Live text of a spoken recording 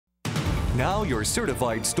Now your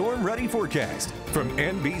certified storm-ready forecast from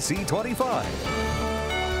NBC 25.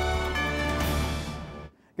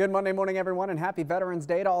 Good Monday morning, everyone, and happy Veterans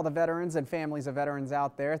Day to all the veterans and families of veterans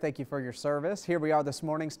out there. Thank you for your service. Here we are this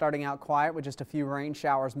morning, starting out quiet with just a few rain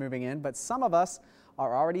showers moving in, but some of us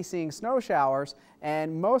are already seeing snow showers,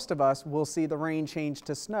 and most of us will see the rain change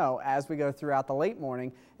to snow as we go throughout the late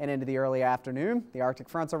morning and into the early afternoon. The Arctic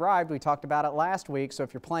fronts arrived. We talked about it last week, so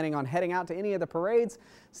if you're planning on heading out to any of the parades,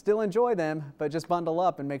 still enjoy them, but just bundle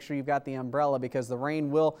up and make sure you've got the umbrella, because the rain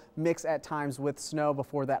will mix at times with snow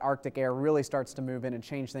before that Arctic air really starts to move in and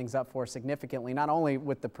change things up for us significantly, not only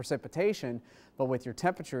with the precipitation, but with your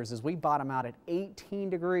temperatures as we bottom out at 18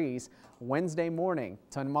 degrees Wednesday morning.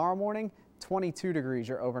 Tomorrow morning, 22 degrees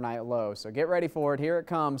your overnight low. So get ready for it. Here it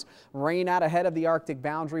comes. Rain out ahead of the Arctic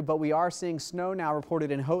boundary, but we are seeing snow now reported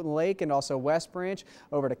in Houghton Lake and also West Branch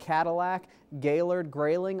over to Cadillac, Gaylord,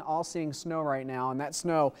 Grayling, all seeing snow right now. And that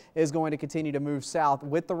snow is going to continue to move south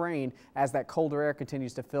with the rain as that colder air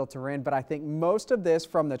continues to filter in. But I think most of this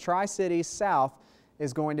from the Tri-Cities south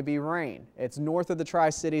is going to be rain. It's north of the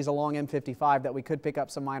Tri-Cities along M55 that we could pick up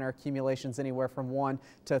some minor accumulations, anywhere from 1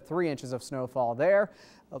 to 3 inches of snowfall there.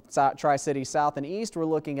 Tri-Cities south and east, we're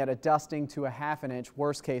looking at a dusting to a ½ inch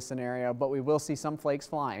worst case scenario, but we will see some flakes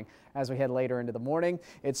flying as we head later into the morning.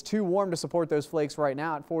 It's too warm to support those flakes right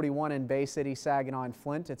now at 41 in Bay City, Saginaw, and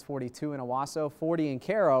Flint. It's 42 in Owasso, 40 in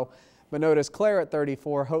Caro. But notice Clare at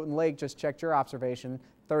 34, Houghton Lake, just checked your observation,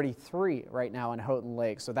 33 right now in Houghton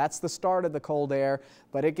Lake. So that's the start of the cold air,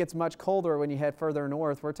 but it gets much colder when you head further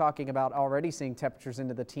north. We're talking about already seeing temperatures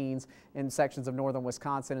into the teens in sections of northern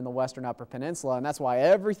Wisconsin and the western upper peninsula, and that's why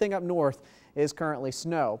everything up north is currently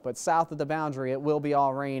snow. But south of the boundary, it will be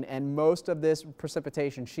all rain, and most of this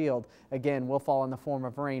precipitation shield, again, will fall in the form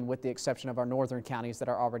of rain, with the exception of our northern counties that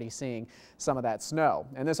are already seeing some of that snow.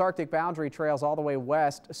 And this Arctic boundary trails all the way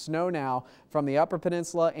west. Snow now from the upper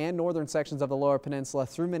peninsula and northern sections of the lower peninsula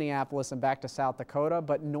through Minneapolis and back to South Dakota,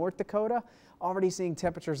 but North Dakota already seeing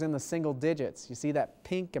temperatures in the single digits. You see that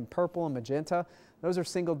pink and purple and magenta? Those are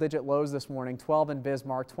single digit lows this morning. 12 in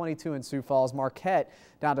Bismarck, 22 in Sioux Falls, Marquette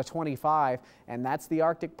down to 25, and that's the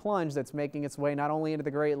Arctic plunge that's making its way not only into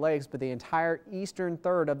the Great Lakes, but the entire eastern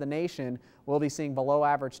third of the nation will be seeing below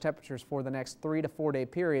average temperatures for the next 3 to 4 day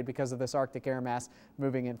period because of this Arctic air mass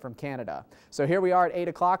moving in from Canada. So here we are at 8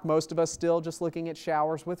 o'clock. Most of us still just looking at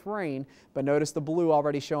showers with rain, but notice the blue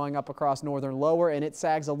already showing up across northern lower, and it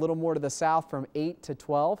sags a little more to the south from 8 to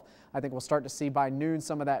 12. I think we'll start to see by noon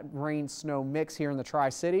some of that rain snow mix here in the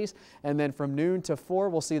Tri-Cities, and then from noon to 4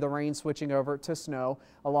 we'll see the rain switching over to snow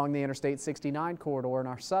along the Interstate 69 corridor in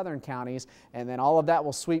our southern counties, and then all of that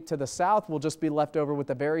will sweep to the south. We'll just be left over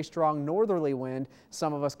with a very strong northerly wind.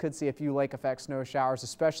 Some of us could see a few lake effect snow showers,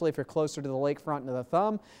 especially if you're closer to the lakefront and to the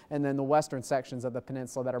thumb, and then the western sections of the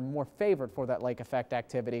peninsula that are more favored for that lake effect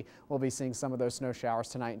activity. We'll be seeing some of those snow showers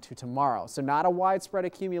tonight into tomorrow. So not a widespread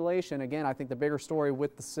accumulation. Again, I think the bigger story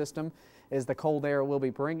with the system is the cold air we'll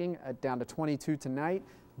be bringing down to 22 tonight,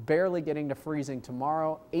 barely getting to freezing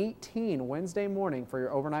tomorrow, 18 Wednesday morning for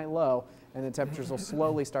your overnight low, and the temperatures will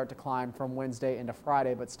slowly start to climb from Wednesday into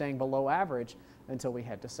Friday, but staying below average until we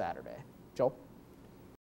head to Saturday. Joel?